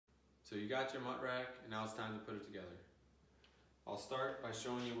So you got your Mutt Rack, and now it's time to put it together. I'll start by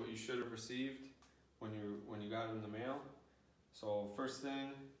showing you what you should have received when you got it in the mail. So first thing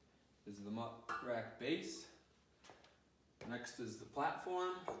is the Mutt Rack base. Next is the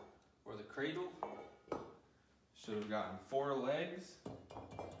platform, or the cradle. Should have gotten 4 legs,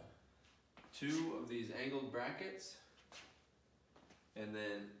 2 of these angled brackets, and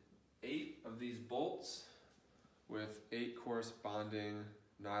then 8 of these bolts with 8 corresponding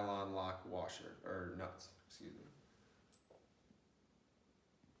nylon lock nuts, excuse me.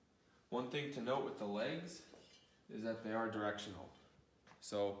 One thing to note with the legs is that they are directional.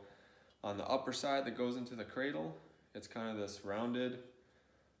 So on the upper side that goes into the cradle, it's kind of this rounded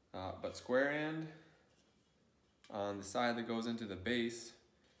but square end. On the side that goes into the base,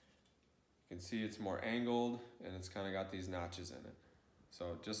 you can see it's more angled and it's kind of got these notches in it.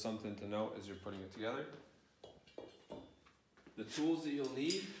 So just something to note as you're putting it together. The tools that you'll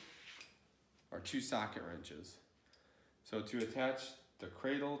need are 2 socket wrenches. So to attach the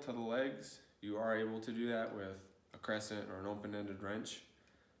cradle to the legs, you are able to do that with a crescent or an open-ended wrench,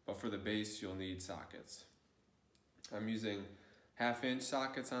 but for the base you'll need sockets. I'm using 1/2 inch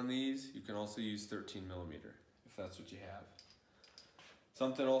sockets on these. You can also use 13mm if that's what you have.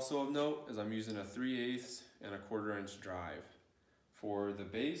 Something also of note is I'm using a 3/8 and a 1/4 inch drive for the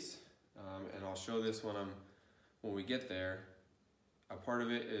base, and I'll show this when we get there. A part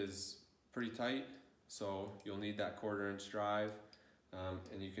of it is pretty tight, so you'll need that 1/4 inch drive,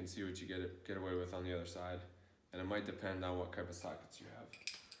 and you can see what you get away with on the other side, and it might depend on what type of sockets you have.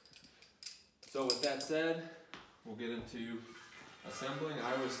 So with that said, we'll get into assembling.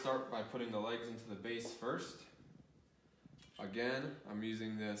 I always start by putting the legs into the base first. Again, I'm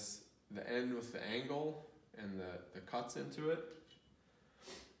using the end with the angle and the cuts into it.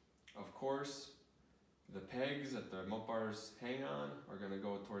 Of course, the pegs that the Mutt bars hang on are going to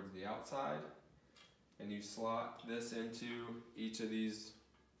go towards the outside, and you slot this into each of these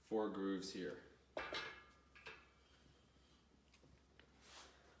 4 grooves here.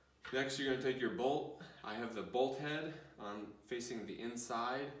 Next, you're going to take your bolt. I have the bolt head facing the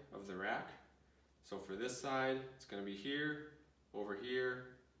inside of the rack. So for this side, it's going to be here, over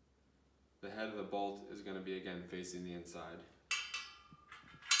here. The head of the bolt is going to be again facing the inside.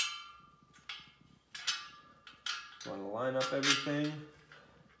 You want to line up everything,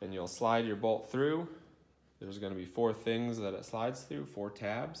 and you'll slide your bolt through. There's going to be 4 things that it slides through, 4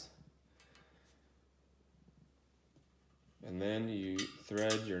 tabs. And then you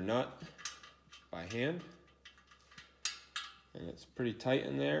thread your nut by hand. And it's pretty tight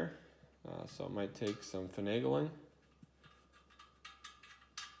in there, so it might take some finagling.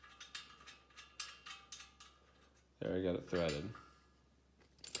 There, I got it threaded.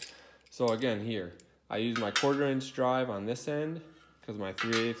 So again here, I use my 1/4 inch drive on this end because my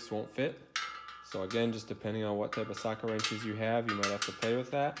 3/8 won't fit. So again, just depending on what type of socket wrenches you have, you might have to play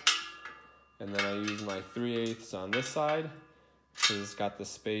with that. And then I use my 3/8 on this side because it's got the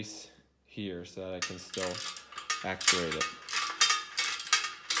space here so that I can still actuate it.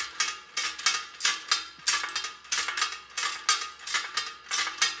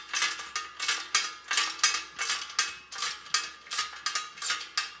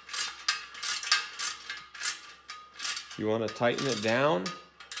 You want to tighten it down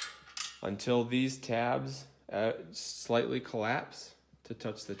until these tabs slightly collapse to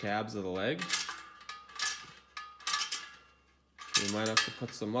touch the tabs of the leg. You might have to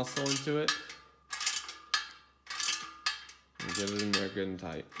put some muscle into it and get it in there good and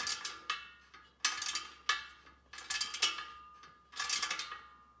tight.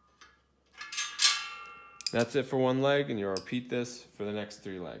 That's it for 1 leg, and you'll repeat this for the next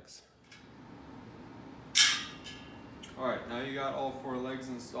 3 legs. Alright, now you got all 4 legs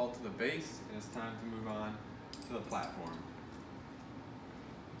installed to the base, and it's time to move on to the platform.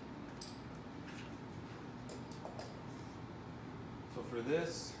 So for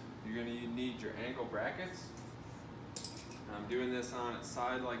this, you're going to need your angle brackets. And I'm doing this on its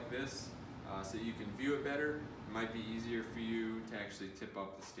side like this so you can view it better. It might be easier for you to actually tip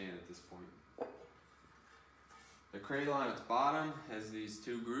up the stand at this point. The cradle on its bottom has these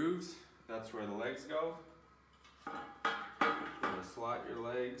 2 grooves. That's where the legs go. You're going to slot your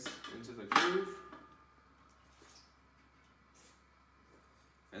legs into the groove.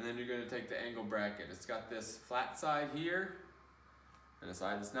 And then you're going to take the angle bracket. It's got this flat side here and a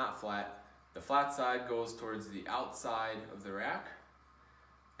side that's not flat. The flat side goes towards the outside of the rack,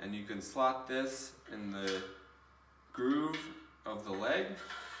 and you can slot this in the groove of the leg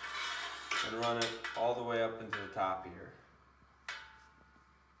and run it all the way up into the top here.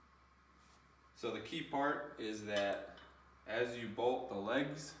 So the key part is that as you bolt the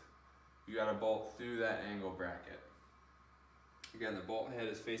legs you gotta bolt through that angle bracket. Again, the bolt head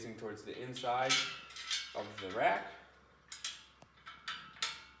is facing towards the inside of the rack.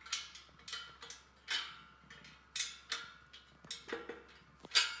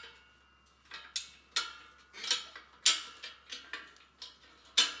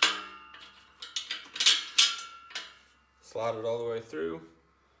 Slide it all the way through,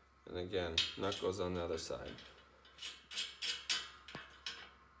 and again, nut goes on the other side.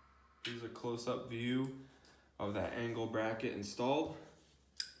 Here's a close-up view of that angle bracket installed.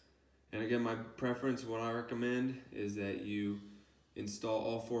 And again, my preference, what I recommend is that you install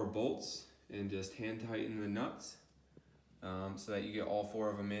all 4 bolts and just hand tighten the nuts so that you get all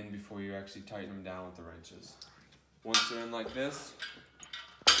 4 of them in before you actually tighten them down with the wrenches. Once they're in like this,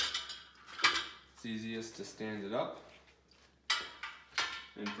 it's easiest to stand it up.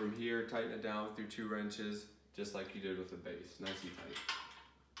 And from here, tighten it down with your 2 wrenches, just like you did with the base, nice and tight.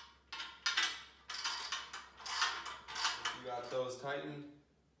 You got those tightened,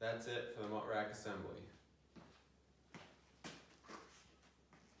 that's it for the Mutt Rack assembly.